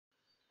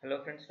Hello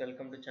friends,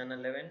 welcome to channel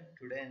 11.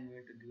 Today I am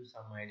going to give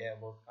some idea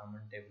about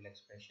common table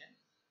expression.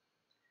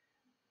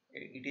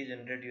 It is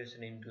introduced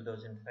in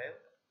 2005.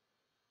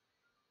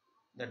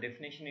 The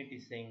definition it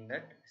is saying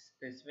that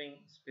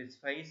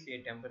specifies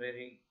a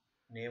temporary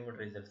named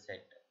result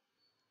set,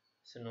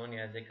 so known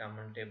as a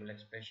common table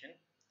expression.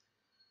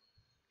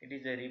 It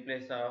is a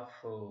replace of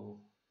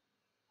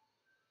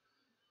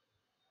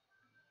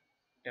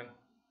temp.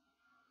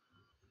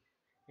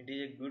 It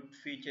is a good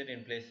feature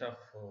in place of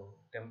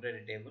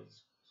temporary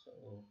tables.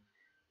 So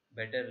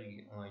better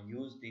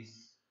use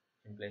this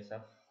in place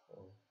of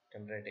uh,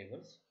 temporary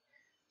tables.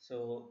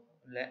 So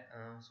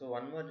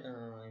one more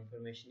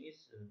information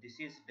is this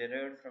is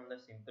derived from the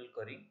simple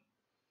query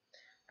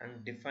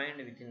and defined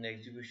within the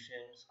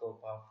execution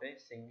scope of a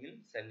single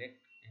select,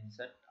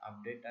 insert,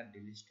 update or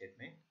delete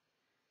statement.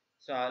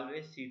 So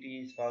always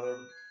CTE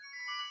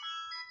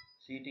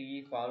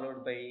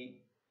followed by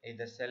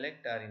either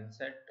select or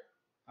insert,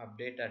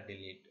 update or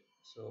delete.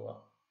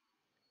 So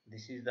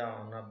this is the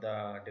one of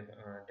the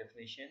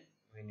definition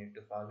we need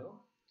to follow.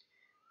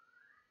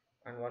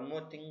 And one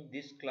more thing,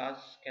 this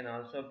class can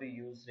also be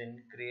used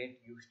in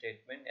create use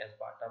statement as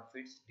part of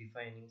its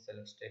defining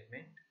select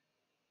statement.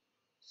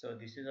 So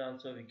this is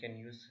also we can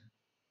use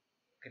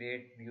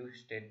create view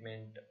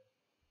statement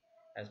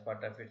as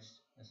part of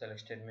its select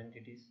statement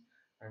it is.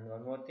 And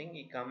one more thing,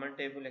 a common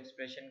table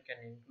expression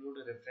can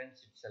include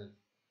reference itself,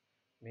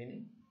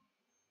 meaning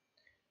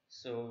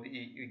so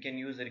we can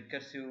use a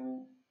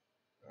recursive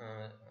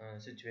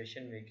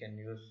situation, we can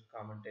use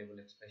common table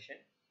expression.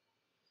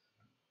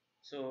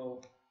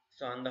 So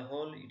on the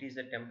whole, it is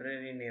a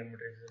temporary named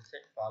result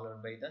set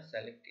followed by the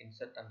select,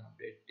 insert, and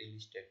update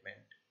delete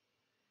statement.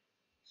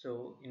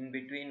 So in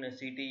between a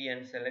CTE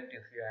and select,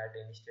 if you add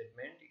any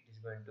statement, it is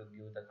going to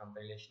give the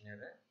compilation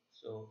error.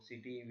 So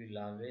CTE will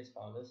always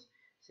follows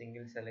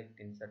single select,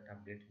 insert,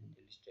 update, and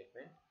delete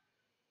statement.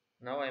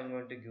 Now I am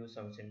going to give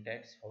some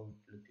syntax how it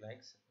look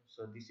like.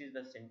 So this is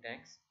the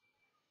syntax.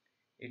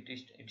 It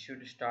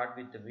should start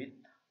with the with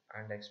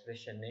and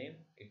expression name.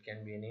 It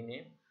can be any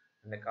name,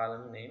 and the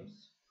column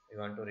names we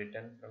want to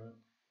return from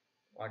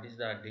what is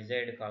the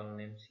desired column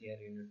names here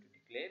you need to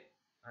declare,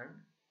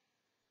 and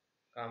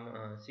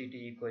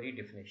CTE query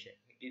definition.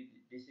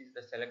 This is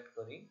the select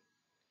query.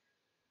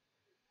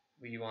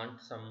 We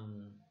want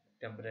some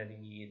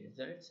temporary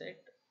result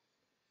set.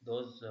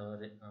 Those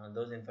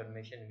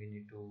information we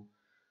need to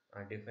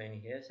define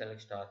here.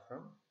 Select star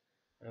from.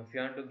 If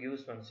you want to give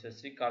some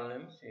specific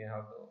columns, you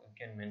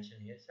can mention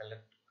here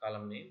select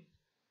column name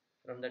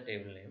from the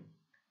table name.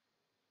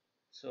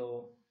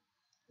 So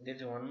there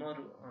is one more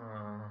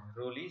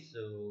rule is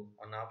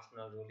one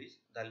optional rule is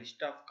the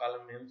list of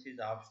column names is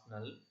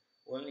optional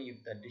only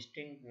if the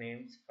distinct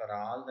names for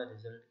all the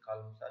result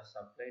columns are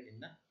supplied in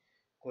the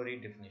query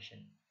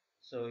definition.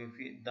 So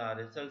if the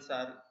results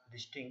are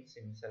distinct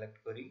in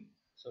select query,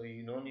 so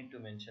you no need to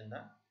mention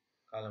the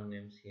column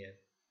names here.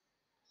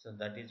 So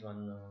that is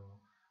one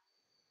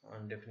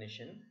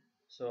definition.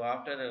 So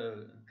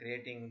after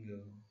creating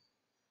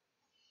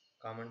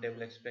common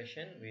table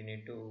expression, we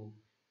need to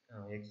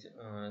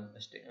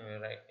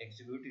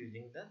execute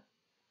using the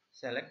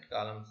select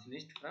columns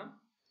list from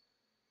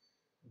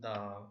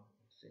the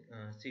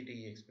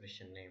CTE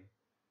expression name.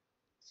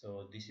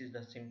 So this is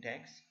the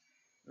syntax.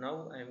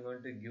 Now I am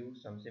going to give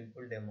some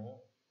simple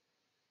demo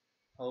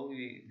how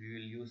we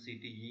will use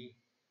CTE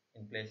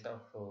in place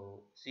of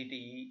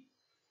CTE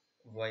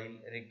while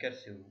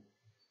recursive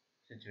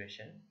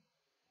situation.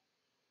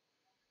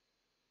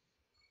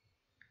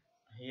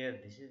 Here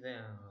this is the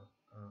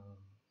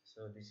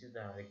this is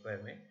the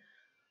requirement.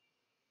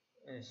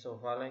 So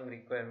following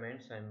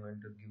requirements, I am going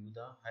to give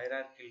the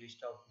hierarchy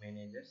list of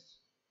managers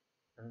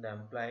and the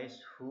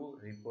employees who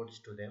reports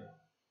to them.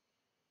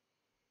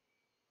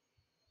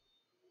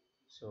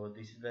 So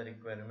this is the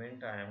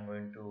requirement I am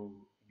going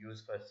to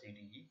use for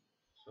CTE.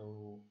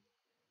 So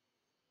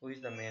who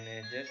is the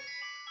managers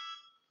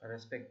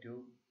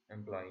respective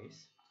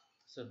employees.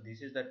 So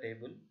this is the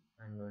table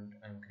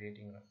I'm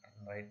creating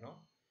right now.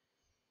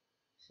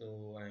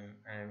 So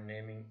I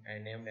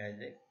named as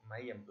a my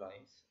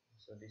employees.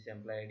 So this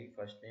employee ID,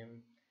 first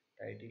name,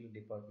 title,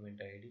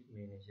 department ID,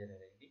 manager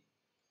ID.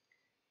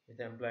 With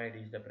employee ID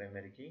is the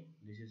primary key.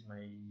 This is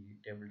my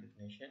table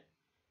definition,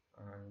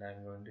 and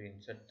I'm going to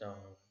insert the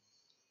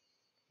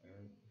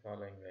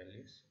following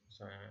values.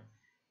 So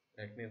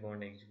let me go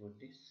and execute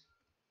this.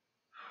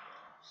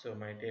 So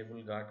my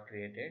table got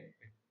created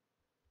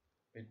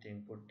with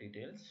input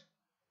details.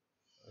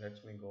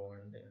 Let me go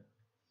and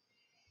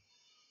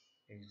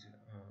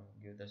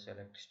give the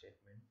select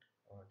statement.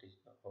 What is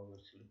the, how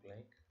it look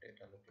like?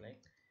 Data look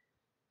like.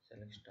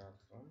 Select start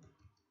from.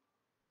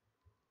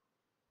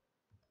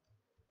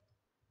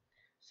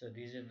 So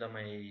this is the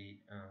my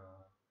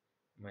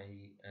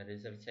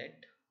result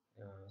set.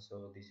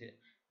 So this is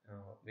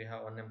we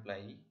have one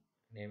employee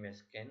name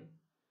as Ken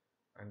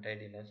and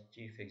title as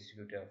Chief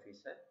Executive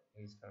Officer.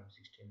 He is from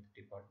 16th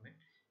department,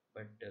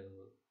 but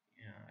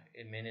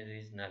a manager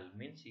is null,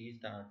 means he is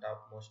the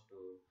topmost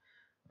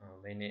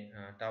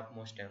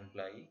topmost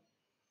employee.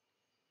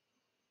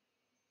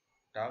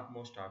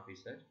 topmost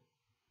officer.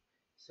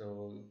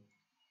 So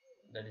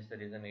that is the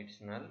reason it's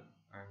null.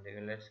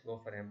 And let's go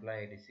for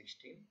employee ID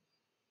 16.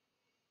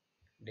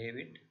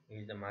 David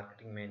is the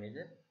marketing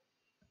manager.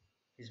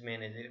 His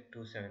manager is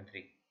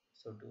 273.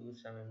 So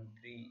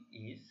 273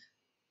 is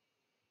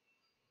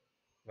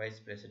vice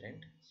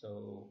president.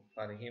 So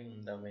for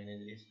him the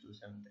manager is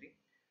 273.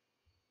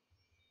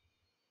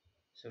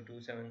 So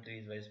 273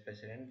 is vice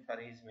president. For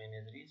his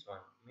manager is 1,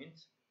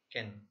 means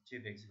Ken,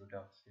 chief executive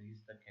officer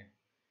is the Ken.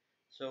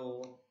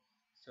 So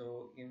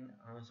if you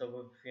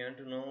want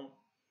to know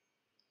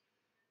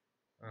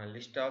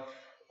list of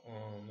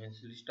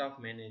means list of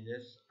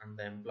managers and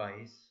the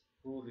employees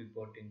who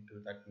reporting to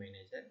that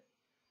manager,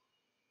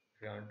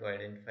 if you want to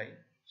identify,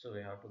 so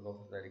we have to go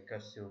for the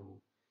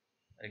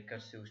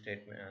recursive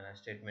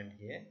statement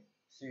here.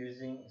 So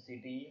using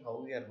CTE,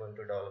 how we are going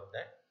to develop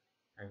that,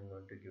 I'm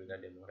going to give the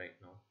demo right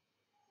now.